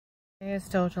Today is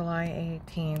still July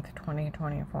 18th,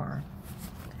 2024.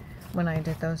 When I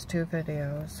did those two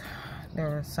videos,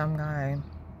 there was some guy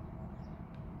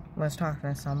was talking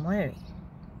to some lady.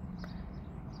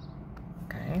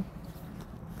 Okay.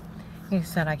 He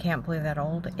said, I can't believe that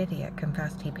old idiot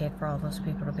confessed he paid for all those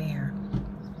people to be here.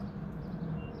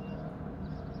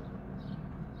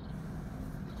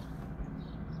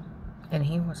 And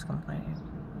he was complaining.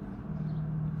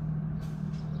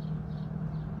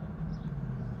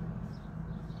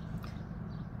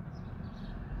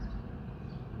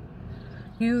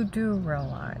 You do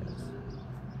realize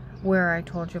where I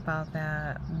told you about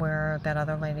that, where that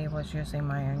other lady was using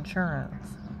my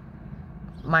insurance.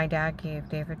 My dad gave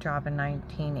Dave a job in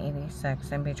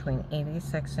 1986, and between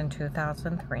 86 and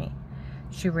 2003,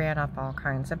 she ran up all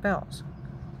kinds of bills.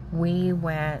 We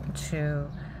went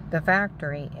to the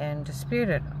factory and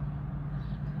disputed them.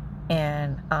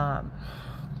 And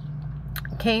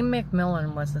Kay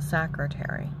McMillan was the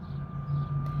secretary.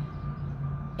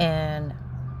 And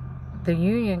the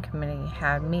union committee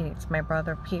had meetings. My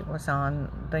brother Pete was on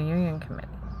the union committee.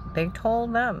 They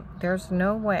told them there's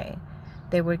no way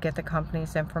they would get the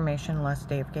company's information unless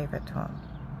Dave gave it to them.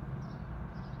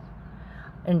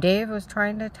 And Dave was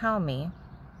trying to tell me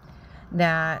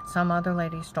that some other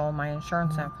lady stole my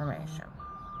insurance information.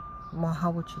 Well, how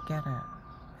would you get it?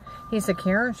 He said,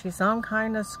 Karen, she's some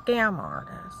kind of scam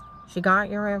artist. She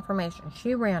got your information.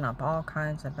 She ran up all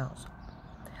kinds of bills.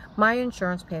 My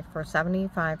insurance paid for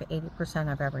 75–80%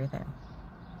 of everything.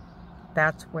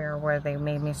 That's where they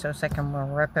made me so sick and were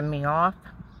ripping me off.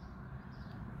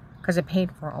 Because it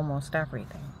paid for almost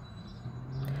everything.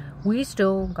 We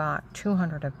still got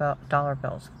 $200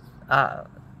 bills.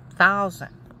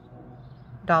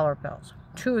 $1,000 bills.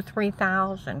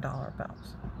 $2,000–$3,000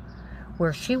 bills.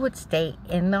 Where she would stay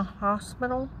in the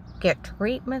hospital, get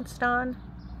treatments done,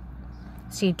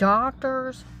 see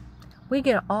doctors. We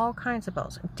get all kinds of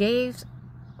bills. Dave's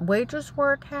wages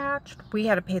were attached. We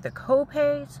had to pay the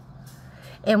co-pays.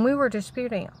 And we were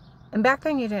disputing them. And back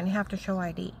then you didn't have to show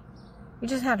ID. You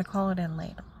just had to call it in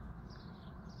later.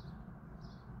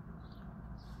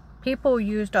 People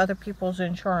used other people's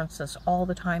insurances all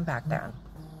the time back then.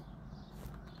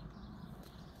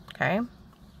 Okay?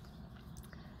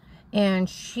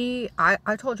 And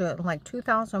I told you, in like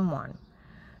 2001,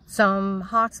 some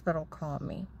hospital called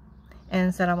me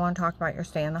and said, I want to talk about your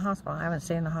stay in the hospital. I haven't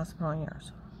stayed in the hospital in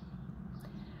years.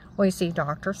 Well, you see,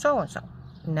 Dr. So-and-so.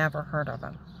 Never heard of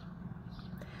him.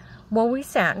 Well, we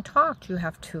sat and talked. You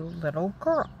have 2 little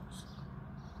girls.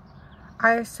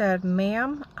 I said,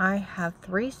 ma'am, I have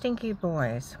 3 stinky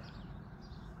boys.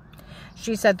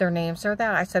 She said, their names are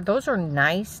that. I said, those are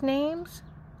nice names,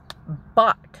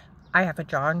 but I have a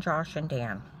John, Josh, and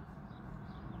Dan.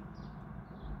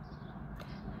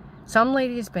 Some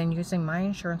lady's been using my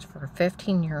insurance for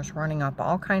 15 years, running up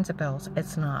all kinds of bills.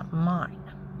 It's not mine.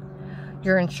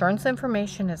 Your insurance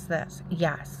information is this.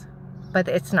 Yes, but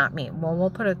it's not me. Well, we'll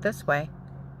put it this way.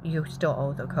 You still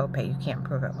owe the copay. You can't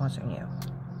prove it wasn't you.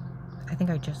 I think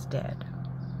I just did.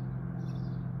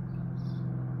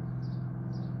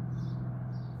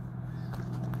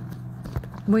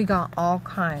 We got all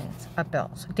kinds of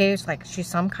bills. Dave's like, she's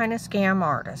some kind of scam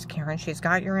artist, Karen. She's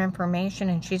got your information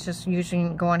and she's just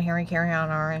going here and carrying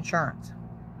on our insurance.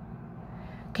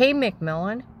 Kay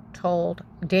McMillan told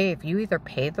Dave, you either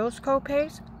pay those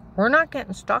copays, we're not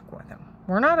getting stuck with them.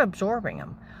 We're not absorbing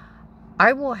them.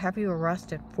 I will have you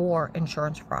arrested for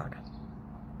insurance fraud.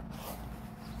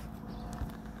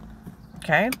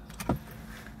 Okay?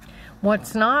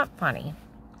 What's not funny,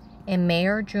 in May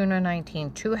or June of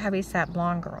 19, 2 heavyset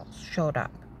blonde girls showed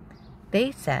up.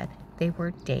 They said they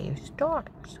were Dave's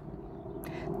daughters.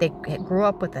 They grew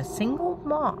up with a single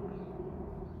mom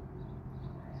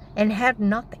and had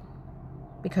nothing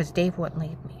because Dave wouldn't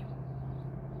leave me.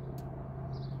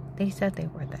 They said they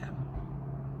were them.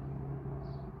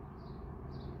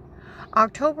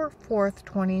 October 4th,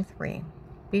 23,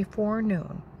 before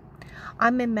noon,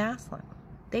 I'm in Maslin.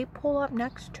 They pull up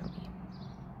next to me.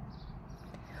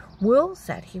 Will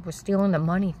said he was stealing the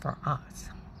money for us.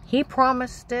 He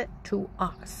promised it to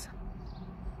us.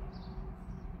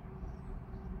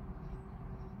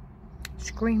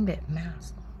 Screamed at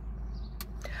Maslin.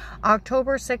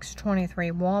 October 6,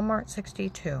 23, Walmart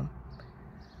 62.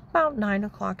 About 9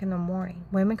 o'clock in the morning.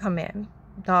 Women come in.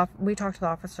 We talked to the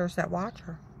officers that watch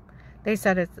her. They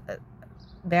said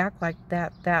they act like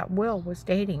that Will was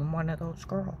dating one of those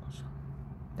girls.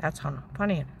 That's how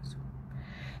funny it is.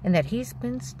 And that he's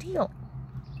been stealing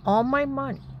all my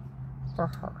money for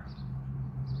her.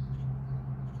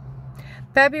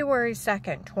 February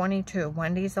 2nd, 22,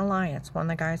 Wendy's Alliance. One of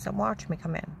the guys that watched me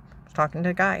come in. was talking to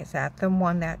the guy. Is that the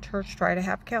one that church tried to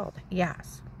have killed?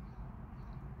 Yes.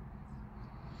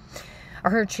 I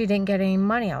heard she didn't get any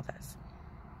money out of this.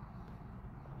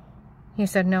 He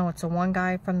said, no, it's the one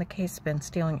guy from the case been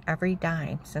stealing every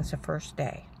dime since the first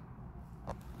day.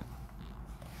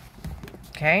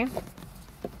 Okay?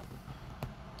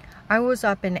 I was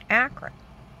up in Akron.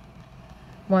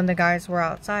 When the guys were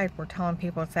outside, were telling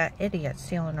people it's that idiot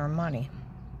stealing our money.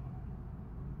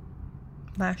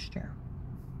 Last year.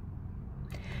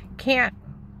 Can't.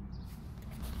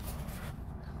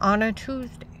 On a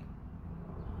Tuesday.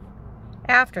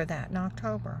 After that, in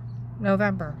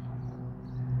November,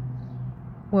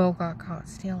 Will got caught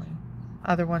stealing.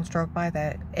 Other ones drove by,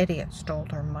 that idiot stole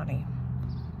their money.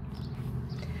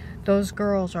 Those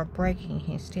girls are breaking,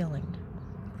 he's stealing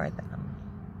for them.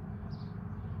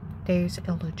 Dave's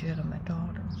illegitimate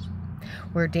daughters.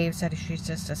 Where Dave said she's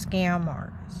just a scam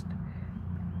artist.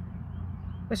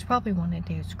 It was probably one of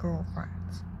Dave's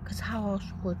girlfriends. Because how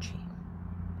else would she?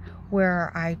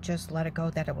 Where I just let it go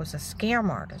that it was a scam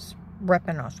artist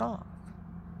ripping us off.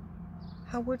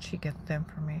 How would she get the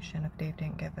information if Dave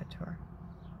didn't give it to her?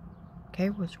 Kay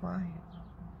was right.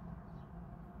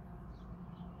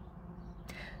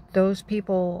 Those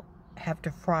people have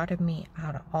defrauded me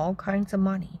out of all kinds of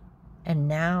money. And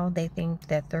now they think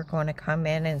that they're going to come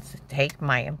in and take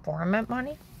my informant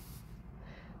money?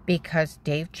 Because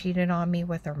Dave cheated on me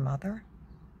with her mother?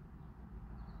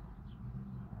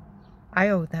 I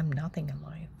owe them nothing in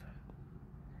life.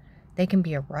 They can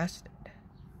be arrested.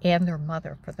 And their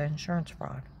mother for the insurance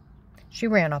fraud. She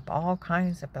ran up all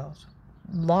kinds of bills.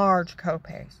 Large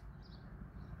copays.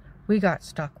 We got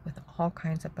stuck with all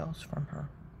kinds of bills from her.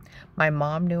 My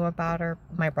mom knew about her.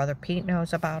 My brother Pete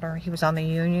knows about her. He was on the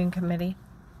union committee.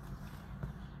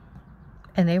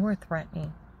 And they were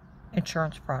threatening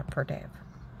insurance fraud for Dave.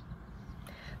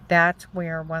 That's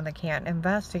where one of the Canton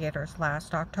investigators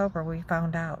last October, we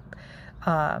found out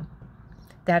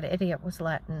that idiot was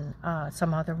letting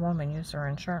some other woman use her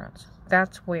insurance.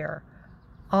 That's where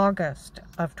August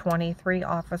of 23,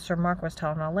 Officer Mark was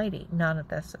telling a lady, none of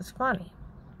this is funny.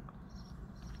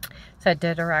 Said,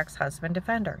 did her ex-husband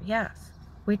defend her? Yes.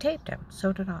 We taped him.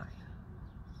 So did I.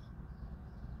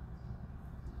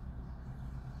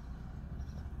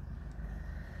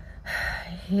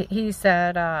 He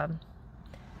said,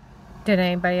 did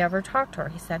anybody ever talk to her?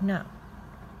 He said, no.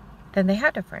 Then they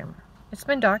had to frame her. It's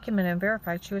been documented and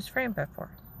verified she was framed before.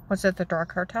 Was it the drug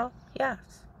cartel?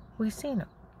 Yes. We've seen him.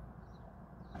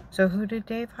 So who did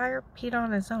Dave hire? Pete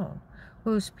on his own.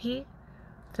 Who's Pete?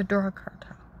 The drug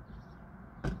cartel.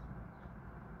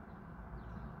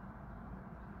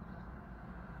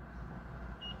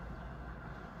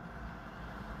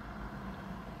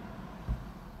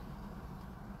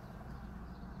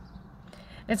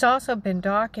 It's also been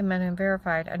documented and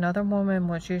verified another woman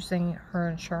was using her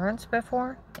insurance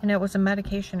before, and it was a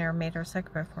medication error made her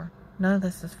sick before. None of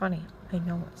this is funny. I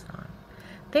know it's not.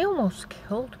 They almost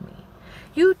killed me.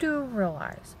 You do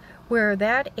realize where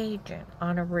that agent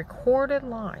on a recorded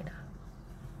line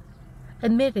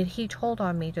admitted he told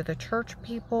on me to the church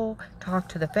people,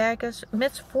 talked to the Vegas,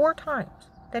 admits 4 times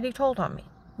that he told on me,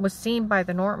 was seen by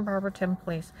the Norton Barberton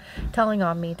police telling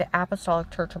on me to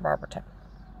Apostolic Church of Barberton.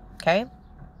 Okay?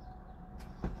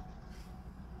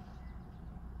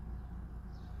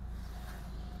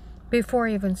 Before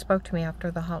he even spoke to me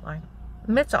after the hotline.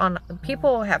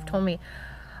 People have told me,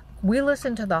 we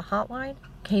listened to the hotline,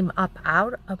 came up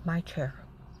out of my chair.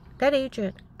 That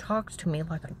agent talks to me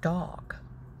like a dog.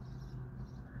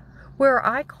 Where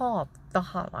I called the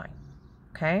hotline,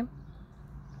 okay?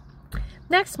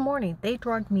 Next morning, they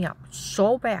drugged me up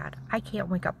so bad, I can't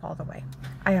wake up all the way.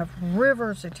 I have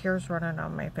rivers of tears running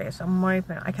down my face. I'm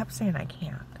wiping. I kept saying I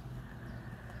can't.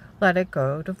 Let it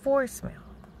go to voicemail.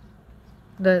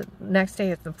 The next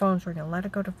day, the phone's ringing. Let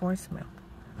it go to voicemail.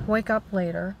 Wake up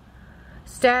later,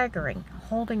 staggering,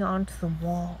 holding on to the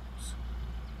walls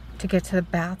to get to the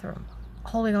bathroom.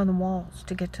 Holding on the walls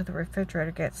to get to the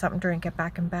refrigerator, get something to drink, get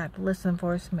back in bed. Listen to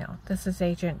voicemail. This is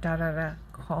agent da-da-da.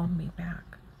 Call me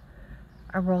back.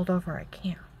 I rolled over. I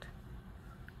can't.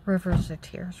 Rivers of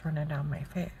tears running down my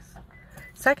face.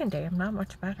 Second day, I'm not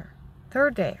much better.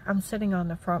 Third day, I'm sitting on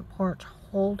the front porch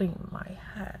holding my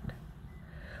head.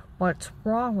 What's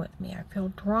wrong with me? I feel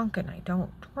drunk and I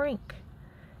don't drink.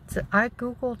 I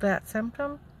Googled that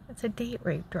symptom. It's a date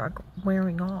rape drug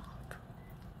wearing off.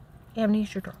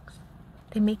 Amnesia drugs.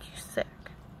 They make you sick.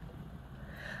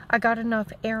 I got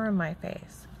enough air in my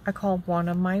face. I called one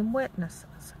of my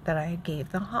witnesses that I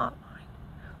gave the hotline.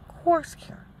 Of course,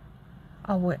 Karen,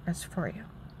 I'll witness for you.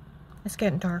 It's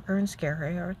getting darker and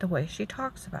scarier the way she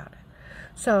talks about it.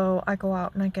 So I go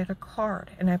out and I get a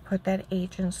card and I put that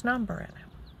agent's number in it.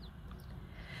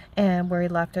 And where he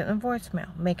left it in the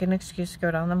voicemail. Make an excuse to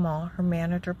go down the mall. Her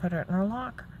manager put it in her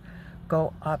locker.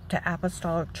 Go up to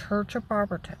Apostolic Church of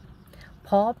Barberton.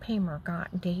 Paul Paymer got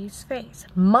in Dave's face.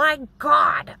 My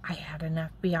God! I had an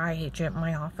FBI agent in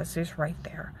my office. He's right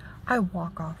there. I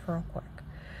walk off real quick.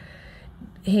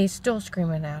 He's still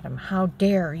screaming at him. How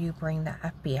dare you bring the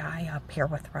FBI up here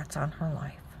with threats on her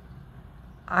life?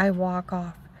 I walk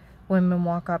off. Women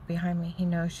walk up behind me. He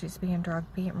knows she's being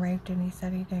drugged, beaten, raped, and he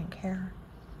said he didn't care.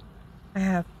 I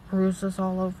have bruises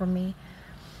all over me.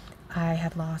 I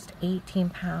had lost 18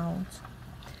 pounds.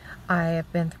 I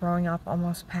have been throwing up,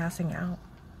 almost passing out.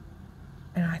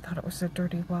 And I thought it was the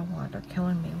dirty well water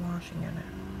killing me, washing in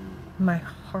it. My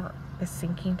heart is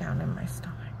sinking down in my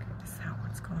stomach. Is that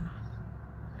what's going on?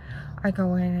 I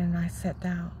go in and I sit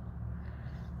down.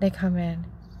 They come in.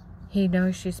 He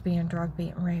knows she's being drugged,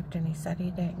 beaten, raped, and he said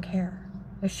he didn't care.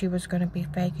 If she was going to be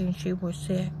faking she was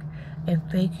sick and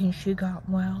faking she got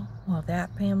well while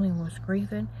that family was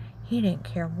grieving, he didn't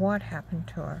care what happened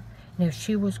to her. And if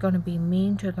she was going to be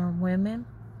mean to their women,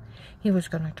 he was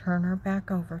going to turn her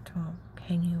back over to him.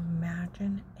 Can you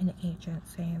imagine an agent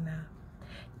saying that?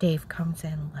 Dave comes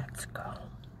in, let's go.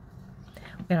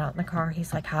 We get out in the car.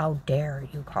 He's like, how dare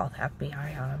you call the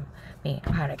FBI on me?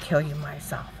 I had to kill you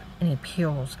myself. And he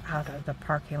peels out of the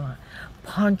parking lot,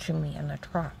 punching me in the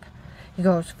truck. He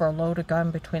goes for a loaded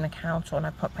gun between the console, and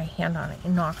I put my hand on it. He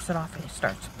knocks it off, and he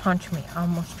starts to punch me. I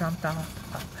almost jumped out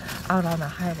on the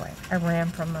highway. I ran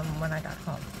from him when I got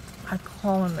home. I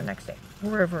call him the next day,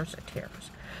 rivers of tears,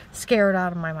 scared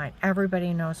out of my mind.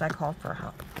 Everybody knows I called for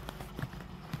help.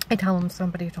 I tell him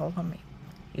somebody told on me.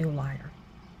 You liar.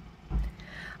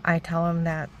 I tell him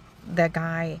that the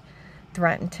guy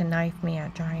threatened to knife me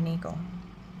at Giant Eagle.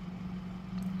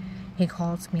 He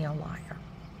calls me a liar.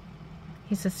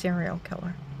 He's a serial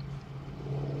killer.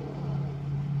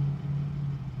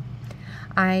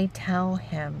 I tell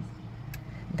him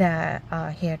that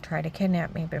he had tried to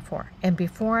kidnap me before. And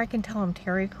before I can tell him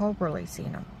Terry Coberly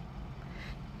seen him,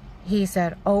 he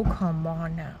said, oh, come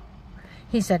on now.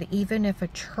 He said, even if a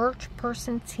church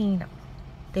person seen him,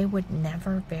 they would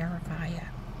never verify it.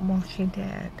 Well, she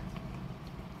did.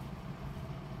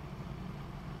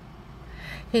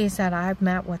 He said, I've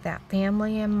met with that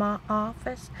family in my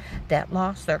office that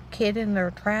lost their kid in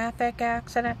their traffic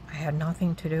accident. I had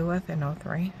nothing to do with in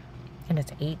 03. And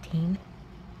it's 18.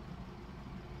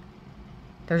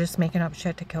 They're just making up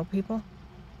shit to kill people.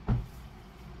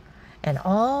 And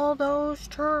all those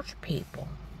church people.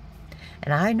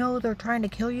 And I know they're trying to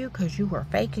kill you because you were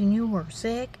faking you were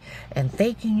sick and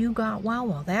faking you got well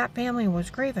while that family was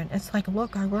grieving. It's like,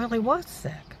 look, I really was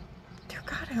sick. Dear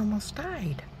God, I almost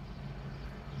died.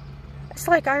 It's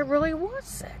like I really was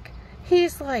sick.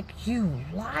 He's like, you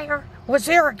liar. Was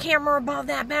there a camera above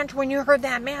that bench when you heard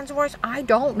that man's voice? I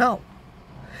don't know.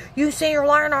 You say you're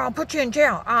lying or I'll put you in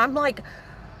jail. I'm like,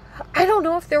 I don't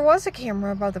know if there was a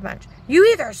camera above the bench. You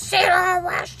either say it or I'll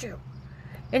arrest you.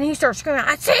 And he starts screaming,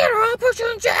 I say it or I'll put you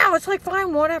in jail. It's like,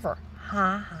 fine, whatever.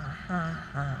 Ha, ha, ha,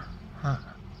 ha, ha.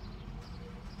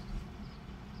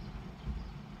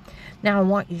 Now I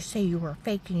want you to say you were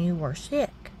faking you were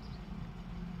sick.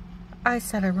 I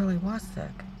said I really was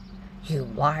sick. You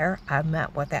liar. I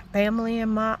met with that family in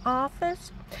my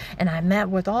office. And I met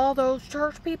with all those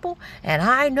church people. And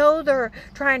I know they're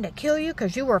trying to kill you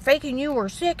because you were faking you were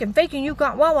sick and faking you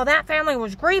got well while that family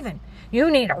was grieving.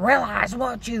 You need to realize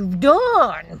what you've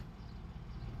done.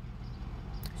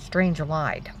 Stranger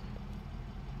lied.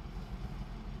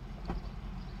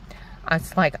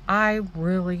 It's like, I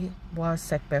really was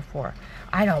sick before.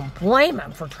 I don't blame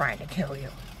him for trying to kill you.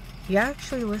 You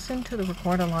actually listen to the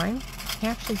recorded line? He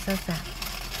actually says that.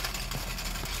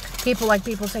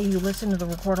 People say you listen to the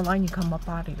recorded line, you come up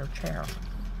out of your chair.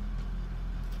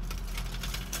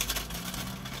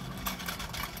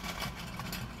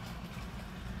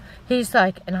 He's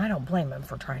like, and I don't blame him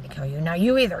for trying to kill you. Now,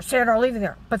 you either sit or leave it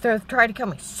there. But they've tried to kill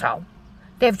me. So?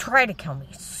 They've tried to kill me.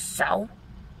 So?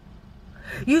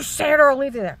 You sit or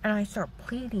leave it there. And I start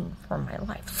pleading for my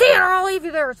life. Sit or I'll leave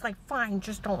you there. It's like, fine,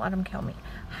 just don't let him kill me.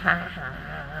 Ha, ha,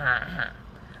 ha, ha.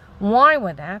 Why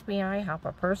would the FBI help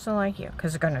a person like you?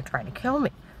 Because they're going to try to kill me.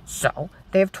 So?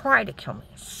 They've tried to kill me.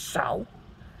 So?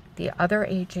 The other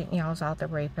agent yells out the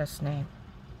rapist's name.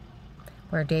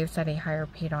 Where Dave said he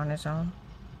hired Pete on his own.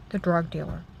 The drug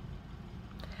dealer.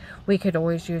 We could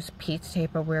always use Pete's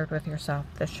tape of Weird With Yourself,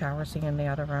 the shower scene in the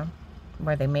other room,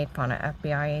 where they made fun of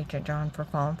FBI agent John for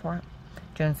falling for it.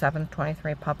 June 7th,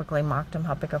 23, publicly mocked him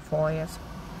how big a fool he is.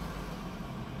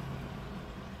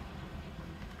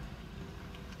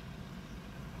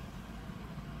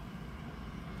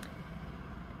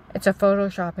 It's a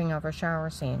photoshopping of a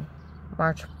shower scene.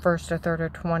 March 1st to 3rd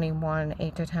of 21,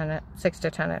 6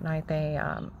 to 10 at night, they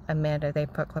admitted, they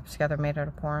put clips together, made it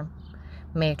a porn.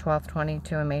 May 12th,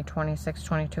 22, and May 26th,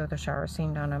 22, the shower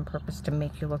scene done on purpose to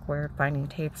make you look weird, finding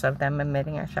tapes of them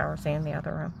emitting a shower scene in the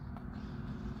other room.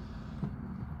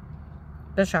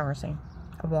 The shower scene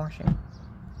of washing.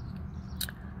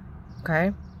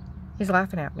 Okay? He's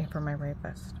laughing at me for my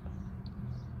rapist.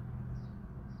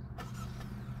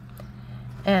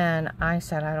 And I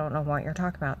said, I don't know what you're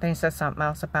talking about. Then he said something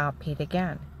else about Pete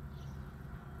again.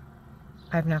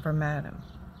 I've never met him.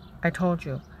 I told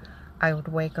you, I would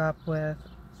wake up with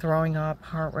throwing up,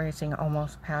 heart racing,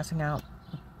 almost passing out,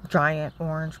 giant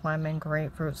orange, lemon,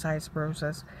 grapefruit-sized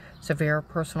bruises, severe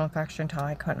personal infection till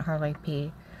I couldn't hardly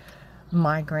pee,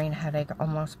 migraine, headache,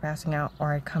 almost passing out,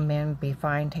 or I'd come in, be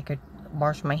fine,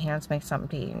 wash my hands, make something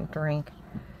to eat and drink,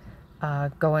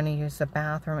 go in and use the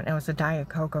bathroom, and it was a Diet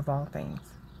Coke of all things.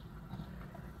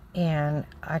 And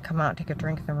I come out, take a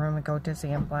drink in the room, and go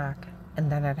dizzy and black,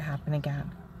 and then it happened again.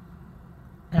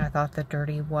 And I thought the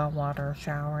dirty well water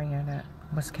showering in it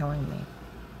was killing me.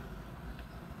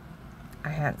 I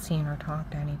hadn't seen or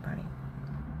talked to anybody.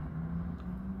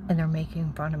 And they're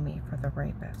making fun of me for the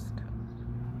rapist.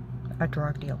 A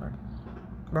drug dealer.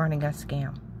 Running a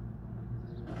scam.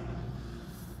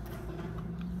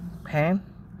 Okay?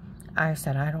 I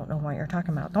said, I don't know what you're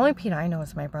talking about. The only Pete I know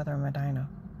is my brother in Medina.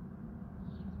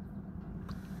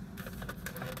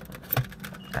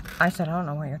 I said, I don't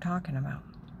know what you're talking about.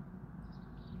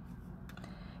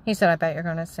 He said, I bet you're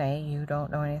going to say you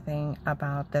don't know anything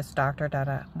about this doctor,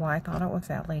 Well, I thought it was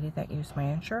that lady that used my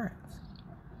insurance.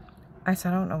 I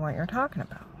said, I don't know what you're talking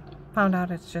about. Found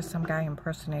out it's just some guy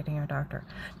impersonating a doctor.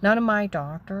 None of my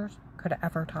doctors could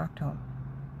ever talk to him.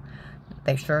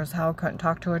 They sure as hell couldn't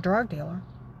talk to a drug dealer.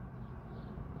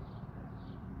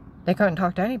 They couldn't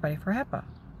talk to anybody for HIPAA.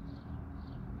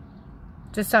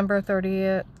 December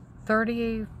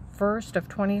 31st of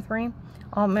 23,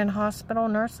 Altman Hospital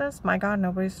nurses. My God,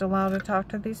 nobody's allowed to talk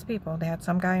to these people. They had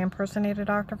some guy impersonate a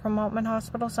doctor from Altman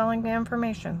Hospital selling the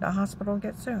information. The hospital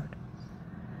gets sued.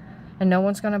 And no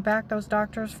one's going to back those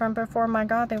doctors from before. My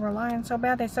God, they were lying so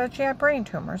bad. They said she had brain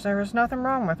tumors. There was nothing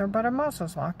wrong with her, but her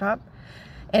muscles locked up.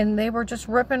 And they were just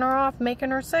ripping her off, making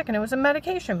her sick. And it was a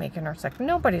medication making her sick.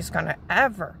 Nobody's going to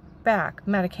ever back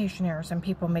medication errors and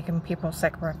people making people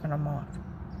sick, ripping them off.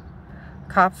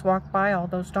 Cops walked by, all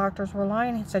those doctors were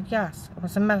lying. He said, yes, it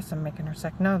was a medicine making her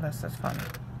sick. No, this is funny.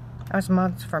 I was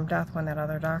months from death when that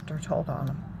other doctor told on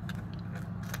him.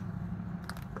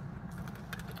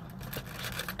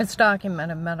 It's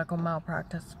documented medical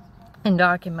malpractice and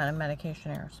documented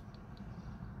medication errors.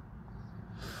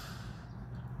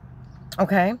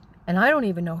 Okay? And I don't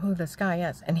even know who this guy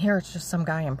is. And here it's just some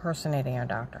guy impersonating a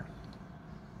doctor.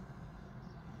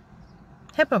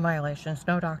 HIPAA violations.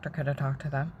 No doctor could have talked to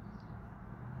them.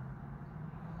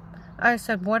 I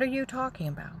said, what are you talking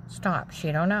about? Stop.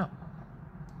 She don't know.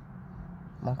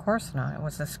 Well, of course not. It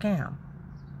was a scam.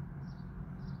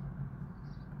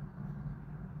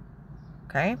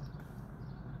 Okay?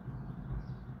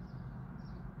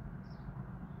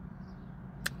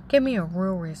 Give me a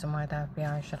real reason why the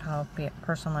FBI should help a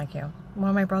person like you.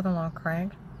 Well, my brother-in-law,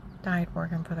 Craig, died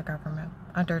working for the government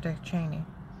under Dick Cheney.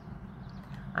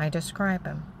 I describe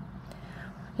him.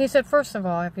 He said, first of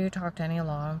all, have you talked to any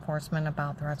law enforcement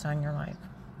about threats on your life?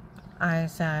 I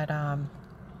said,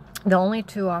 the only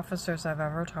two officers I've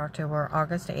ever talked to were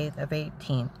August 8th of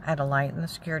 18. I had a light in the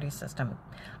security system.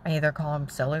 I either call him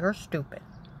silly or stupid.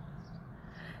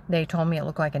 They told me it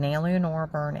looked like an alien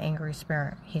orb or an angry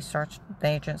spirit. The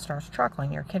agent starts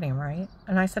chuckling. You're kidding, right?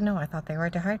 And I said, no, I thought they were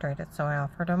dehydrated, so I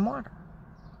offered him water.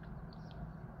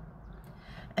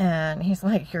 And he's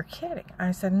like, you're kidding.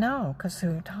 I said, no, because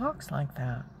who talks like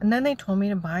that? And then they told me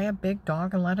to buy a big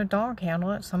dog and let a dog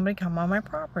handle it. Somebody come on my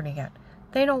property yet.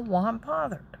 They don't want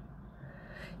bothered.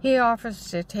 He offers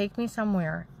to take me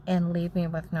somewhere and leave me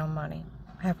with no money.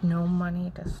 I have no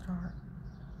money to start.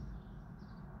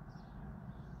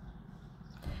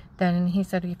 Then he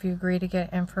said, if you agree to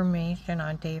get information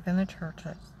on Dave and the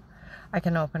churches, I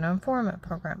can open an informant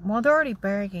program. Well, they're already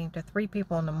begging to 3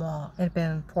 people in the mall. It had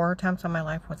been 4 attempts on my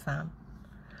life with them.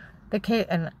 The kid,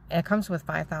 and it comes with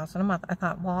 $5,000 a month. I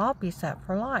thought, well, I'll be set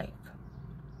for life.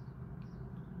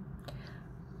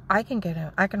 I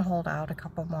can hold out a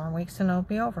couple more weeks and it'll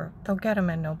be over. They'll get him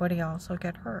and nobody else will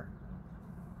get hurt.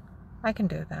 I can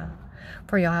do that.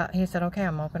 For you, he said, okay,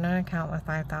 I'm opening an account with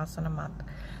 $5,000 a month.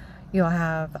 You'll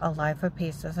have a life of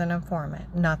peace as an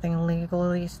informant. Nothing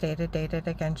legally stated, dated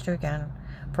against you again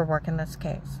for working this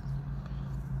case.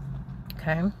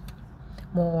 Okay?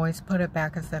 We'll always put it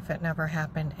back as if it never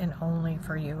happened, and only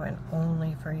for you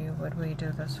would we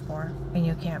do this for. And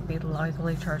you can't be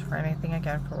legally charged for anything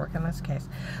again for working this case.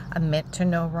 Admit to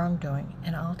no wrongdoing,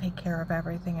 and I'll take care of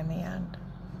everything in the end.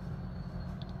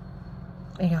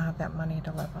 And you'll have that money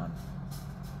to live on.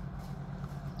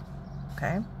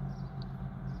 Okay?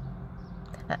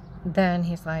 Then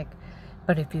he's like,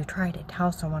 but if you try to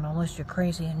tell someone, I'll list you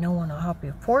crazy and no one will help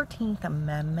you. 14th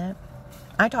Amendment.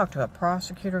 I talked to a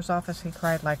prosecutor's office. He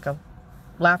cried like a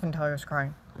laugh until he was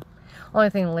crying. Only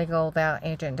thing legal that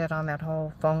agent did on that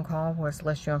whole phone call was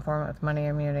list you informant with money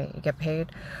immunity. You get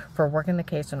paid for working the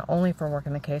case and only for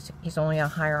working the case. He's only a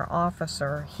higher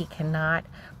officer. He cannot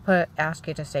ask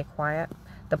you to stay quiet.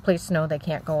 The police know they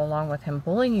can't go along with him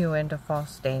bullying you into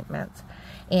false statements.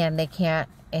 And they can't,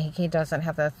 he doesn't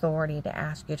have the authority to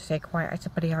ask you to stay quiet. I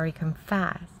said, but he already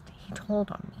confessed. He told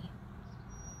on me.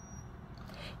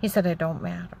 He said, it don't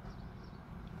matter.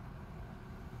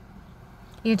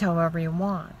 You can tell whoever you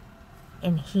want.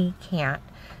 And he can't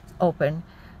open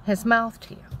his mouth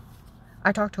to you.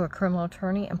 I talked to a criminal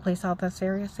attorney and police out this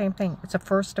area. Same thing. It's a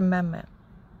First Amendment.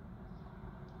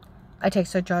 It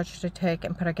takes a judge to take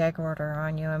and put a gag order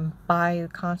on you. And by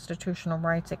constitutional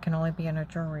rights, it can only be in a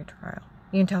jury trial.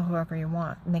 You can tell whoever you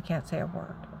want. And they can't say a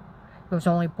word. It was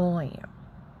only bullying you.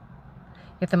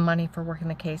 Get the money for working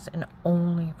the case and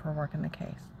only for working the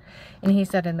case. And he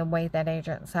said in the way that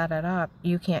agent set it up,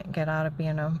 you can't get out of being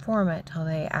an informant until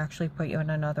they actually put you in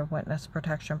another witness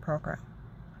protection program.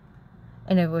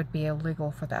 And it would be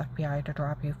illegal for the FBI to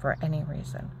drop you for any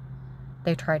reason.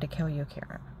 They tried to kill you,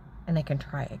 Karen, and they can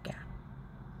try again.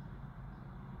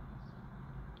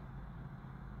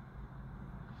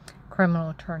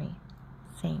 Criminal attorney,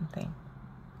 same thing.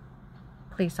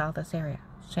 Police out this area,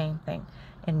 same thing.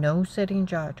 And no sitting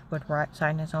judge would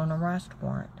sign his own arrest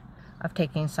warrant of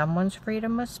taking someone's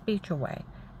freedom of speech away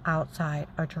outside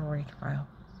a jury trial.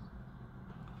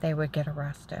 They would get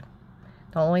arrested.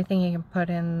 The only thing you can put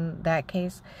in that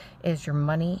case is your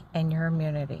money and your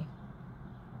immunity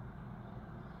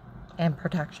and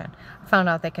protection. I found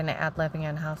out they can add living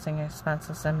and housing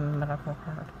expenses and medical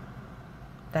card.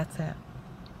 That's it.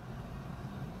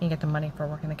 You get the money for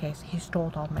working the case. He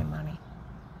stole all my money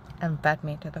and fed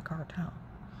me to the cartel.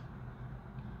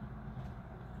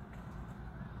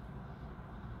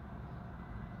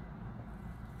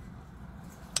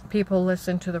 People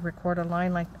listen to the recorded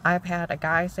line. Like, I've had a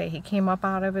guy say he came up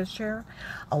out of his chair.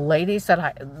 A lady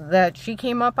said that she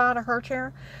came up out of her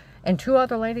chair. And 2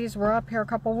 other ladies were up here a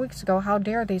couple weeks ago. How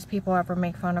dare these people ever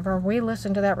make fun of her? We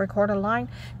listened to that recorded line.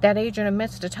 That agent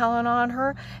admits to telling on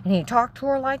her. And he talked to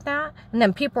her like that. And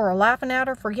then people are laughing at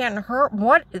her for getting hurt.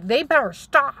 What? They better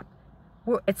stop.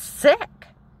 It's sick.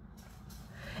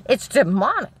 It's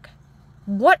demonic.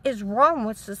 What is wrong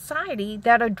with society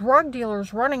that a drug dealer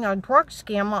is running a drug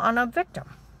scam on a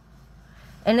victim?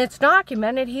 And it's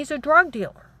documented he's a drug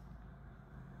dealer.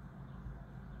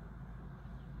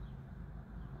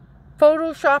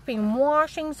 Photoshopping,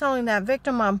 washing, selling that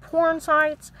victim on porn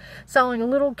sites, selling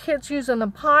little kids using the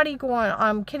potty, going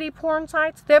on kiddie porn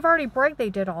sites. They've already bragged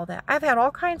they did all that. I've had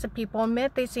all kinds of people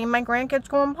admit they seen my grandkids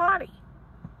going potty.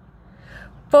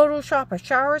 Photoshop a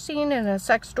shower scene in a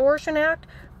sextortion act.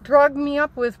 Drug me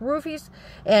up with roofies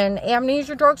and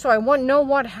amnesia drugs so I wouldn't know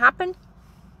what happened.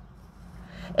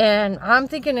 And I'm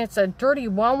thinking it's a dirty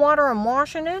well water I'm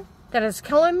washing in that is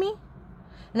killing me.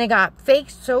 And they got fake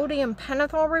sodium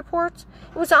pentothal reports.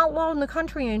 It was outlawed in the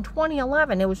country in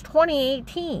 2011. It was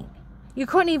 2018. You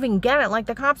couldn't even get it. Like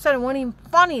the cops said, it wasn't even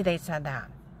funny they said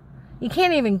that. You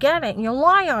can't even get it and you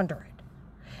lie under it.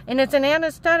 And it's an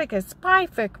anesthetic, it's spy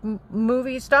fic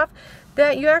movie stuff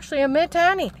that you actually admit to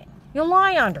anything. You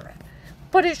lie under it.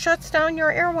 But it shuts down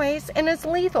your airways and it's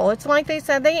lethal. It's like they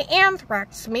said they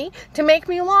anthraxed me to make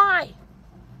me lie.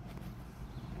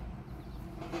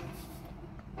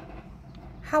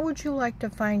 How would you like to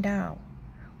find out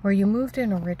where you moved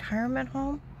in a retirement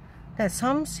home that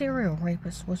some serial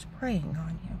rapist was preying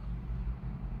on you?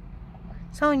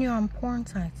 Selling you on porn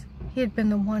sites. He had been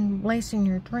the one lacing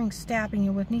your drinks, stabbing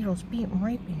you with needles, beating,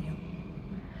 raping you.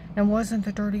 And wasn't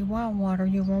the dirty well water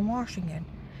you were washing in.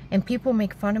 And people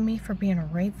make fun of me for being a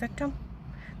rape victim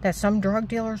that some drug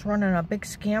dealer's running a big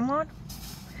scam on.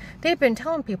 They've been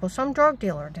telling people some drug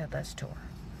dealer did this to her.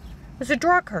 It was a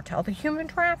drug cartel, the human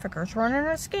traffickers running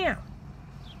a scam.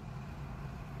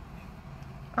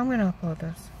 I'm going to upload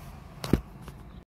this.